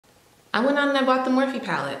I went out and I bought the Morphe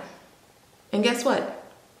palette. And guess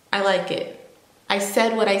what? I like it. I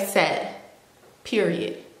said what I said.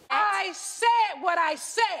 Period. I said what I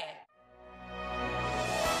said.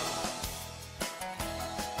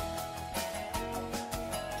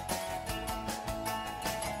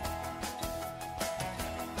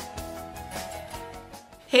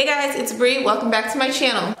 Hey guys, it's Bree. Welcome back to my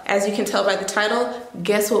channel. As you can tell by the title,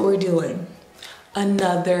 guess what we're doing?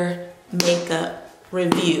 Another makeup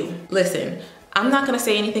review. Listen, I'm not gonna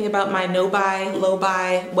say anything about my no buy, low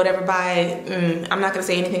buy, whatever buy. I'm not gonna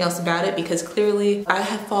say anything else about it because clearly I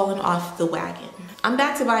have fallen off the wagon. I'm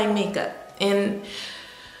back to buying makeup, and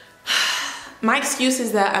my excuse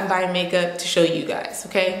is that I'm buying makeup to show you guys,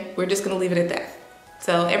 okay? We're just gonna leave it at that.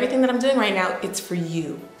 So everything that I'm doing right now, it's for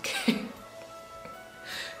you, okay?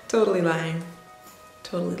 Totally lying.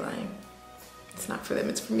 Totally lying. It's not for them,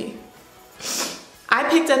 it's for me. I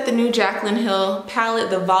picked up the new Jaclyn Hill palette,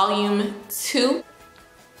 the volume 2.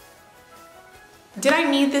 Did I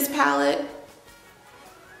need this palette?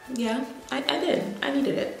 Yeah, I did. I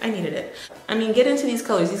needed it. I needed it. I mean, get into these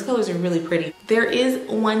colors. These colors are really pretty. There is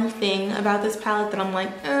one thing about this palette that I'm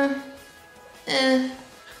like,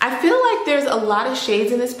 I feel like there's a lot of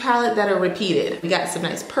shades in this palette that are repeated. We got some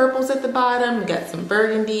nice purples at the bottom, we got some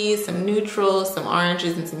burgundies, some neutrals, some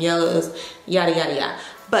oranges, and some yellows, yada, yada, yada.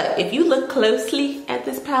 But if you look closely at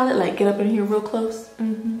this palette, like get up in here real close,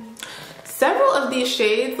 several of these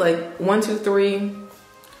shades, like 1, 2, 3,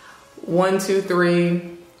 1, 2,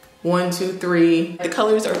 3, 1, 2, 3. The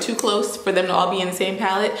colors are too close for them to all be in the same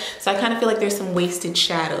palette, so I kind of feel like there's some wasted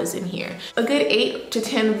shadows in here. A good 8 to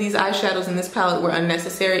 10 of these eyeshadows in this palette were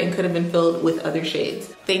unnecessary and could have been filled with other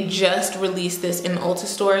shades. They just released this in the Ulta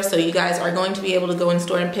store, so you guys are going to be able to go in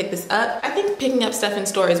store and pick this up. I think picking up stuff in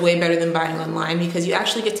store is way better than buying online because you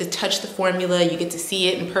actually get to touch the formula, you get to see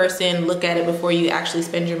it in person, look at it before you actually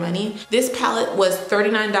spend your money. This palette was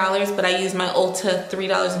 $39, but I used my Ulta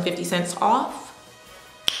 $3.50 off.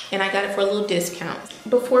 And I got it for a little discount.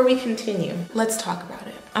 Before we continue, let's talk about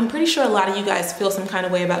it. I'm pretty sure a lot of you guys feel some kind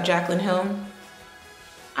of way about Jaclyn Hill.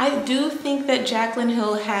 I do think that Jaclyn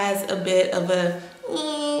Hill has a bit of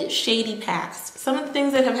a shady past. Some of the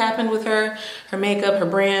things that have happened with her makeup, her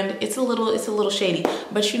brand, it's a little shady.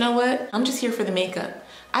 But you know what? I'm just here for the makeup.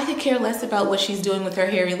 I could care less about what she's doing with her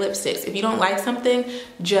hairy lipsticks. If you don't like something,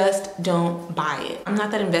 just don't buy it. I'm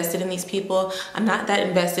not that invested in these people. I'm not that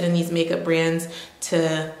invested in these makeup brands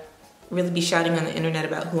to really be shouting on the internet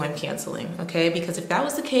about who I'm canceling, okay? Because if that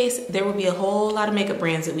was the case, there would be a whole lot of makeup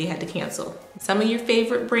brands that we had to cancel. Some of your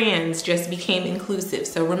favorite brands just became inclusive,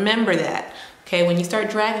 so remember that. Okay, when you start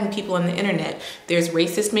dragging people on the internet, there's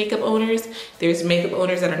racist makeup owners, there's makeup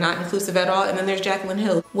owners that are not inclusive at all, and then there's Jaclyn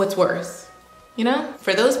Hill. What's worse? You know,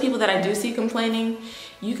 for those people that I do see complaining,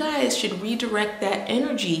 you guys should redirect that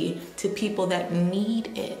energy to people that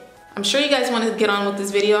need it. I'm sure you guys want to get on with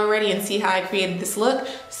this video already and see how I created this look.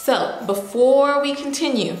 So before we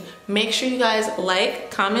continue, make sure you guys like,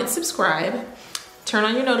 comment, subscribe, turn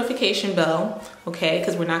on your notification bell, okay?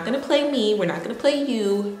 Because we're not going to play me, we're not going to play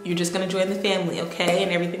you, you're just going to join the family, okay?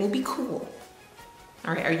 And everything will be cool.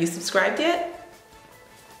 All right, are you subscribed yet?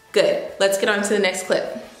 Good, let's get on to the next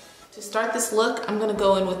clip. To start this look, I'm gonna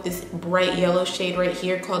go in with this bright yellow shade right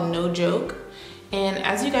here called No Joke. And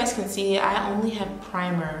as you guys can see, I only have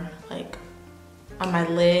primer like on my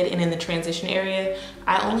lid and in the transition area.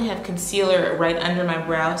 I only have concealer right under my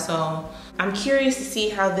brow, so I'm curious to see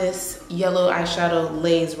how this yellow eyeshadow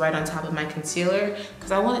lays right on top of my concealer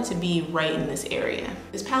because I want it to be right in this area.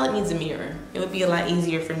 This palette needs a mirror. It would be a lot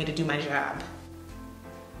easier for me to do my job.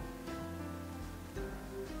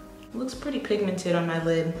 It looks pretty pigmented on my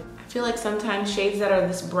lid. I feel like sometimes shades that are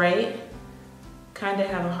this bright kind of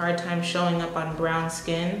have a hard time showing up on brown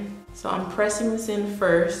skin. So I'm pressing this in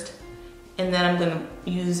first, and then I'm gonna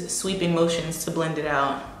use sweeping motions to blend it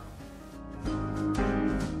out.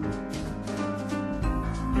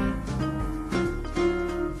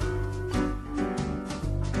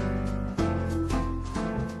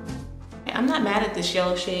 I'm not mad at this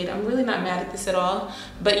yellow shade. I'm really not mad at this at all,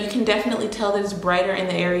 but you can definitely tell that it's brighter in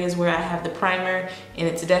the areas where I have the primer, and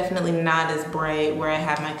it's definitely not as bright where I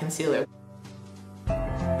have my concealer.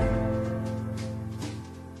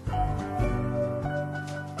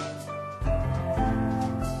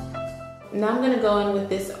 Now I'm gonna go in with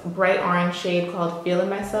this bright orange shade called Feeling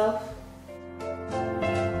Myself.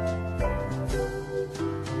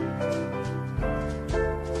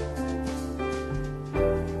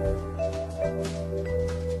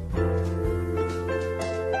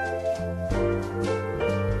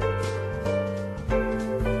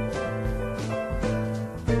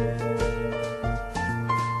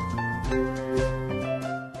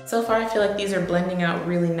 So far, I feel like these are blending out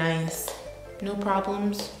really nice. No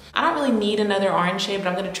problems. I don't really need another orange shade, but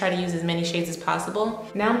I'm gonna try to use as many shades as possible.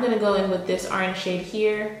 Now I'm gonna go in with this orange shade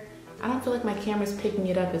here. I don't feel like my camera's picking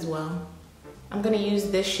it up as well. I'm gonna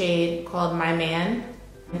use this shade called My Man.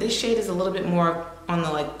 This shade is a little bit more on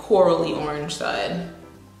the like corally orange side,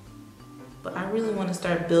 but I really wanna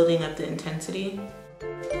start building up the intensity.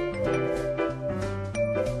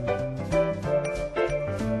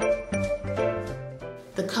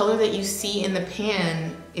 The color that you see in the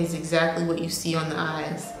pan is exactly what you see on the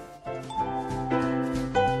eyes.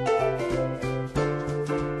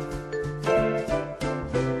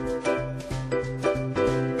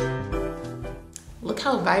 Look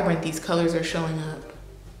how vibrant these colors are showing up.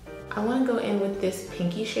 I want to go in with this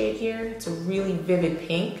pinky shade here. It's a really vivid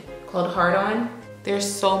pink called Hard On. There's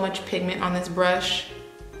so much pigment on this brush.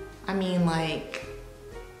 I mean, like,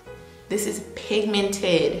 this is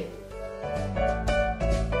pigmented.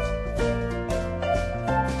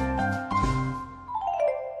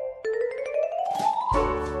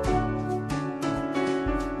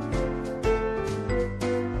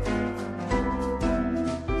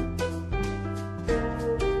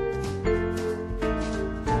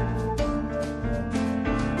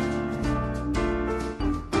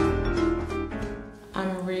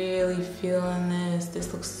 Feeling this.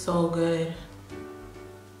 This looks so good.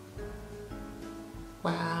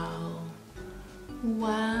 Wow.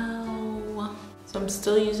 Wow. So I'm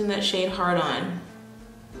still using that shade Hard On,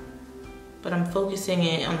 but I'm focusing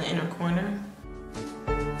it on the inner corner.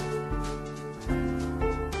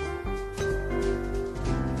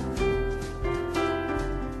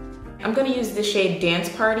 I'm gonna use the shade Dance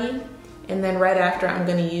Party, and then right after I'm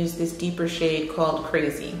gonna use this deeper shade called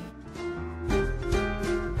Crazy.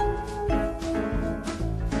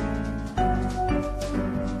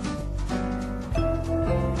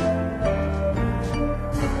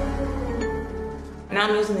 Now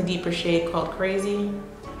I'm using the deeper shade called Crazy.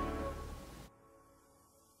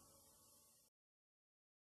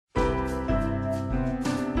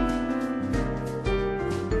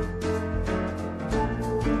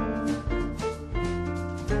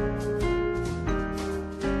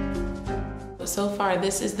 So far,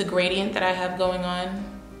 this is the gradient that I have going on.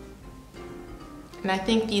 And I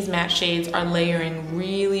think these matte shades are layering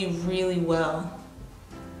really, really well.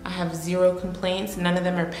 I have zero complaints. None of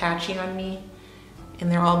them are patchy on me.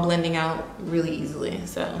 And they're all blending out really easily,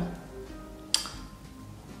 so.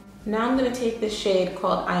 Now I'm gonna take this shade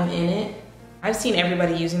called I'm In It. I've seen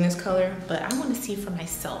everybody using this color, but I wanna see for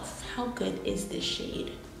myself, how good is this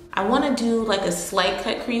shade? I wanna do like a slight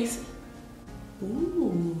cut crease.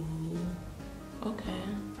 Ooh, okay.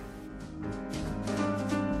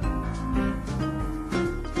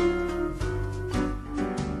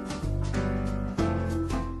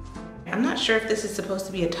 I'm not sure if this is supposed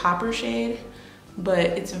to be a topper shade, but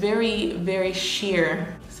it's very, very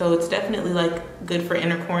sheer. So it's definitely like good for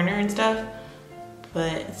inner corner and stuff,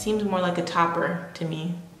 but it seems more like a topper to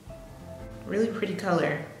me. Really pretty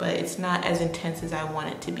color, but it's not as intense as I want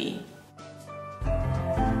it to be.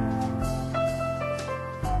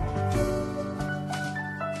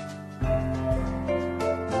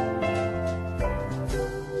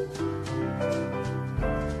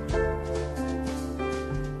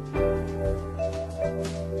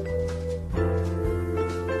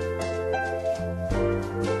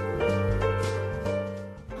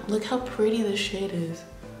 Look how pretty this shade is.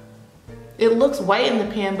 It looks white in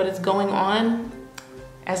the pan, but it's going on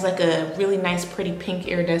as like a really nice, pretty pink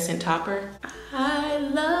iridescent topper. I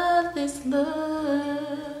love this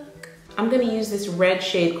look. I'm gonna use this red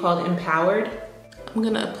shade called Empowered. I'm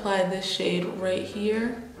gonna apply this shade right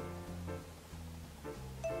here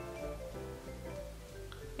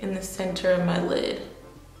in the center of my lid.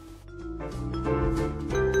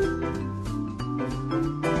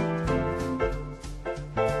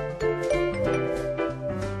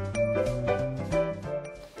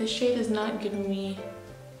 This shade is not giving me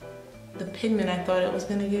the pigment I thought it was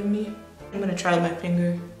gonna give me. I'm gonna try my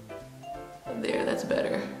finger. There, that's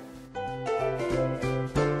better.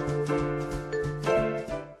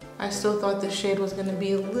 I still thought this shade was gonna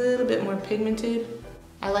be a little bit more pigmented.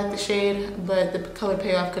 I like the shade, but the color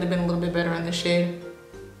payoff could have been a little bit better on this shade.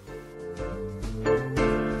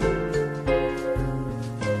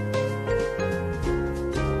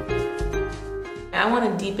 I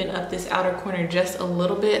want to deepen up this outer corner just a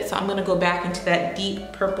little bit, so I'm going to go back into that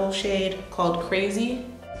deep purple shade called Crazy.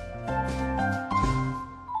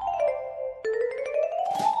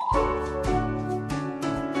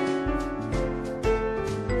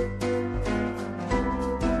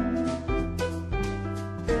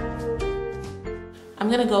 I'm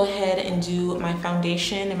going to go ahead and do my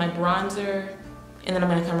foundation and my bronzer, and then I'm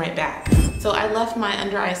gonna come right back. So I left my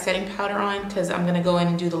under eye setting powder on because I'm gonna go in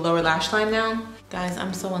and do the lower lash line now. Guys,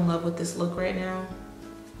 I'm so in love with this look right now.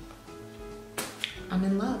 I'm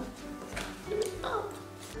in love.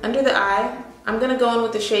 Under the eye, I'm gonna go in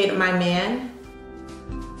with the shade My Man.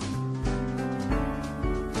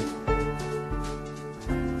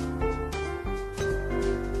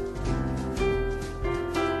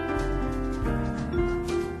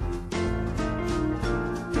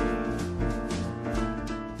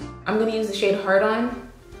 I'm gonna use the shade Hard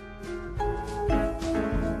On.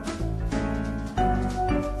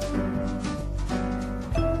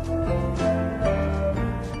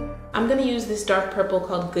 I'm gonna use this dark purple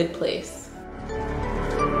called Good Place.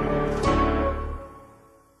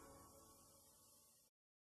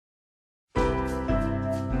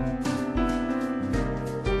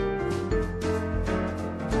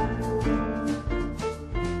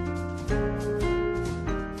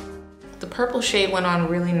 The purple shade went on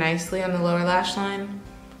really nicely on the lower lash line.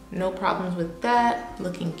 No problems with that,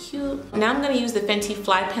 looking cute. Now I'm gonna use the Fenty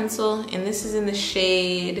Fly Pencil, and this is in the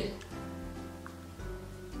shade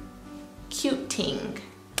Cute Ting.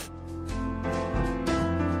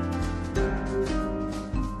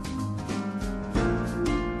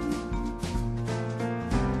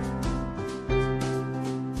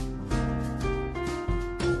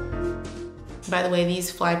 By the way, these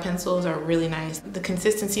fly pencils are really nice. The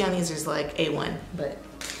consistency on these is like A1, but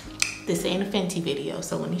this ain't a Fenty video,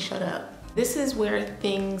 so let me shut up. This is where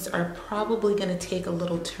things are probably gonna take a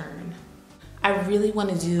little turn. I really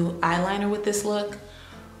wanna do eyeliner with this look,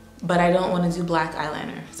 but I don't wanna do black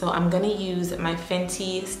eyeliner. So I'm gonna use my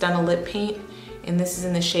Fenty Stunna Lip Paint, and this is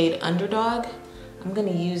in the shade Underdog. I'm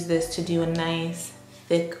gonna use this to do a nice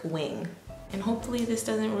thick wing. And hopefully this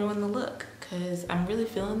doesn't ruin the look, because I'm really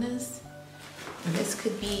feeling this. And this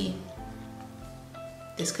could be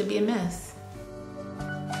a mess.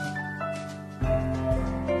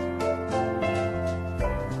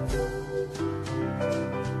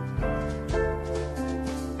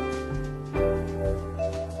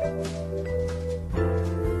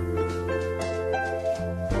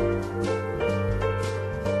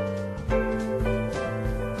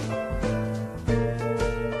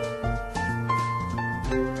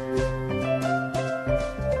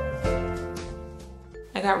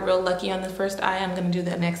 I got real lucky on the first eye. I'm gonna do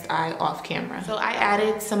the next eye off camera. So I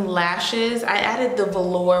added some lashes. I added the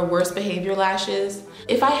velour Worst Behavior lashes.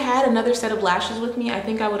 If I had another set of lashes with me, I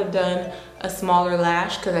think I would have done a smaller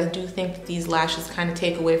lash, because I do think that these lashes kind of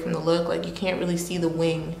take away from the look. Like, you can't really see the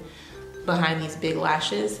wing behind these big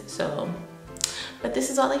lashes. So, but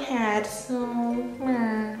this is all I had, so.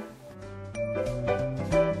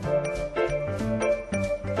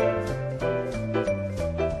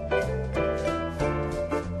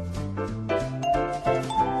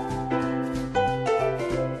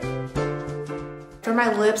 For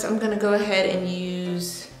my lips, I'm gonna go ahead and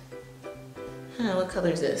use, what color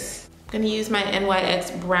is this? I'm gonna use my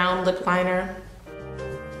NYX brown lip liner.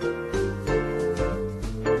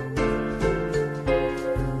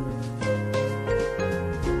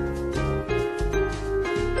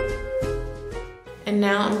 And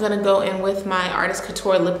now I'm gonna go in with my Artist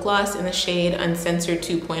Couture lip gloss in the shade Uncensored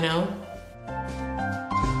 2.0.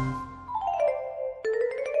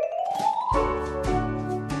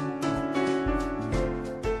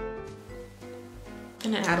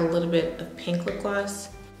 I'm gonna add a little bit of pink lip gloss.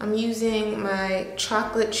 I'm using my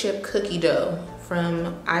chocolate chip cookie dough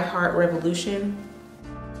from I Heart Revolution.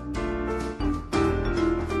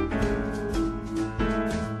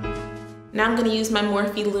 Now I'm gonna use my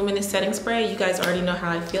Morphe Luminous Setting Spray. You guys already know how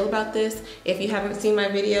I feel about this. If you haven't seen my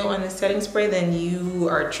video on this setting spray, then you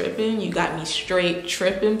are tripping. You got me straight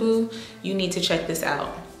tripping, boo. You need to check this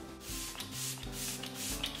out.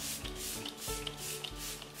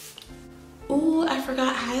 Ooh, I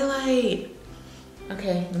forgot highlight.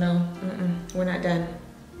 Okay, no, we're not done.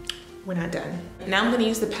 We're not done. Now I'm gonna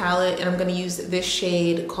use the palette, and I'm gonna use this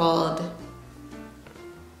shade called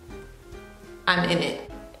I'm In It.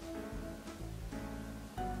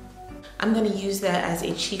 I'm gonna use that as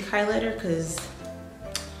a cheek highlighter because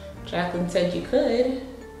Jaclyn said you could.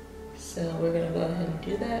 So we're gonna go ahead and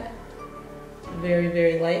do that very,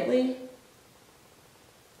 very lightly.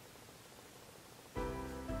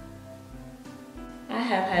 I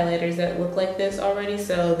have highlighters that look like this already,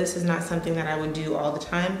 so this is not something that I would do all the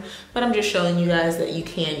time, but I'm just showing you guys that you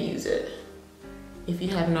can use it if you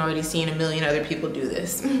haven't already seen a million other people do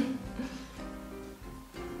this.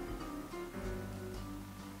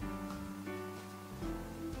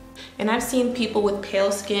 And I've seen people with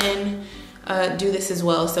pale skin do this as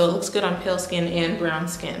well. So it looks good on pale skin and brown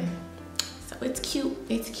skin. So it's cute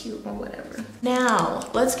or whatever. Now,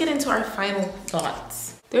 let's get into our final thoughts.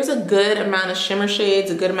 There's a good amount of shimmer shades,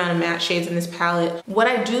 a good amount of matte shades in this palette. What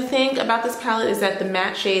I do think about this palette is that the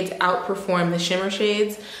matte shades outperform the shimmer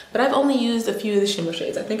shades, but I've only used a few of the shimmer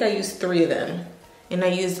shades. I think I used 3 of them, and I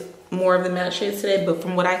used more of the matte shades today, but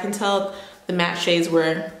from what I can tell, the matte shades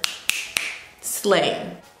were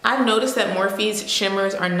slaying. I've noticed that Morphe's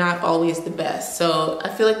shimmers are not always the best, so I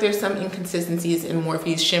feel like there's some inconsistencies in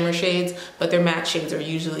Morphe's shimmer shades, but their matte shades are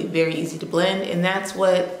usually very easy to blend, and that's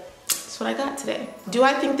what I got today. Do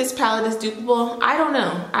I think this palette is dupable? I don't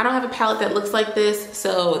know. I don't have a palette that looks like this,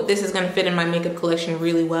 so this is gonna fit in my makeup collection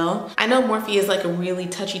really well. I know Morphe is like a really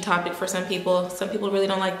touchy topic for some people. Some people really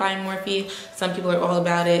don't like buying Morphe. Some people are all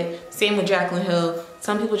about it. Same with Jaclyn Hill.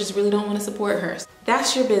 Some people just really don't want to support her.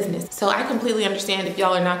 That's your business. So I completely understand if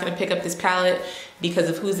y'all are not gonna pick up this palette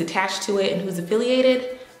because of who's attached to it and who's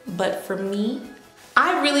affiliated, but for me,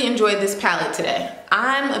 I really enjoyed this palette today.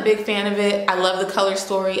 I'm a big fan of it. I love the color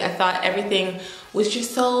story. I thought everything was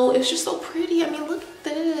just so, it was just so pretty. I mean, look at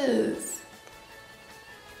this.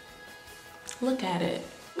 Look at it.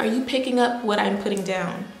 Are you picking up what I'm putting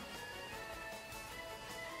down?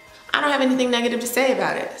 I don't have anything negative to say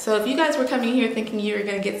about it. So if you guys were coming here thinking you were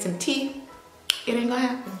gonna get some tea, it ain't gonna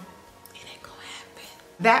happen.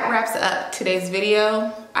 That wraps up today's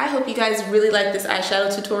video. I hope you guys really like this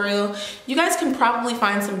eyeshadow tutorial. You guys can probably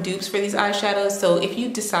find some dupes for these eyeshadows, so if you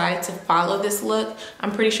decide to follow this look,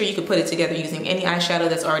 I'm pretty sure you could put it together using any eyeshadow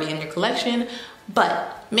that's already in your collection.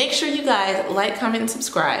 But make sure you guys like, comment, and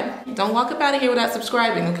subscribe. Don't walk up out of here without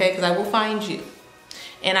subscribing, okay? Because I will find you.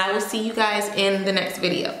 And I will see you guys in the next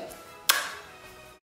video.